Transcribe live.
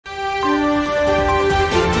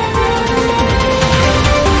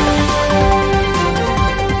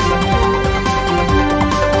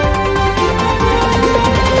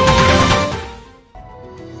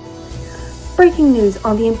breaking news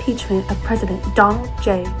on the impeachment of President Donald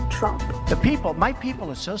J. Trump. The people, my people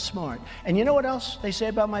are so smart. And you know what else they say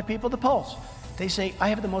about my people? The polls. They say, I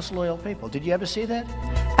have the most loyal people. Did you ever see that?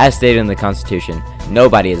 As stated in the Constitution,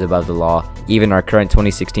 nobody is above the law, even our current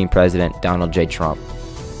 2016 President, Donald J. Trump.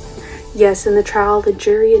 Yes, in the trial, the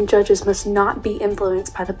jury and judges must not be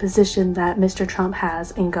influenced by the position that Mr. Trump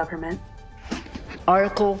has in government.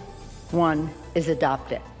 Article 1 is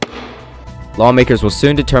adopted. Lawmakers will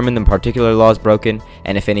soon determine the particular laws broken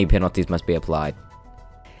and if any penalties must be applied.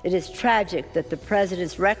 It is tragic that the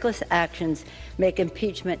president's reckless actions make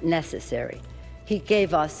impeachment necessary. He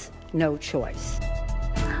gave us no choice.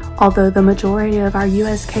 Although the majority of our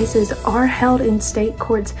U.S. cases are held in state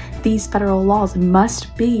courts, these federal laws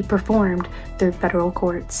must be performed through federal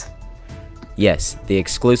courts. Yes, the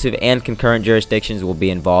exclusive and concurrent jurisdictions will be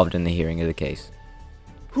involved in the hearing of the case.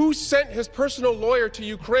 Who sent his personal lawyer to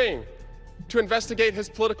Ukraine to investigate his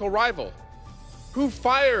political rival? Who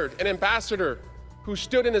fired an ambassador who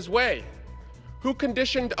stood in his way? Who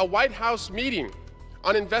conditioned a White House meeting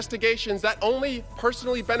on investigations that only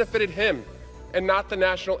personally benefited him and not the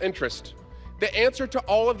national interest? The answer to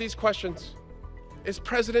all of these questions is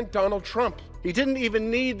President Donald Trump. He didn't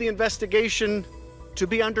even need the investigation to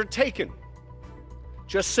be undertaken.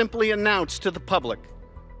 Just simply announce to the public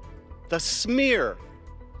the smear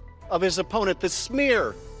of his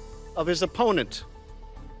opponent,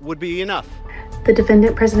 would be enough. The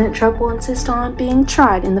defendant, President Trump, will insist on being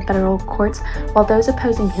tried in the federal courts, while those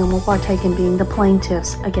opposing him will partake in being the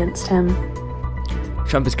plaintiffs against him.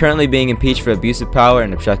 Trump is currently being impeached for abuse of power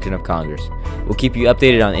and obstruction of Congress. We'll keep you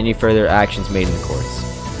updated on any further actions made in the courts.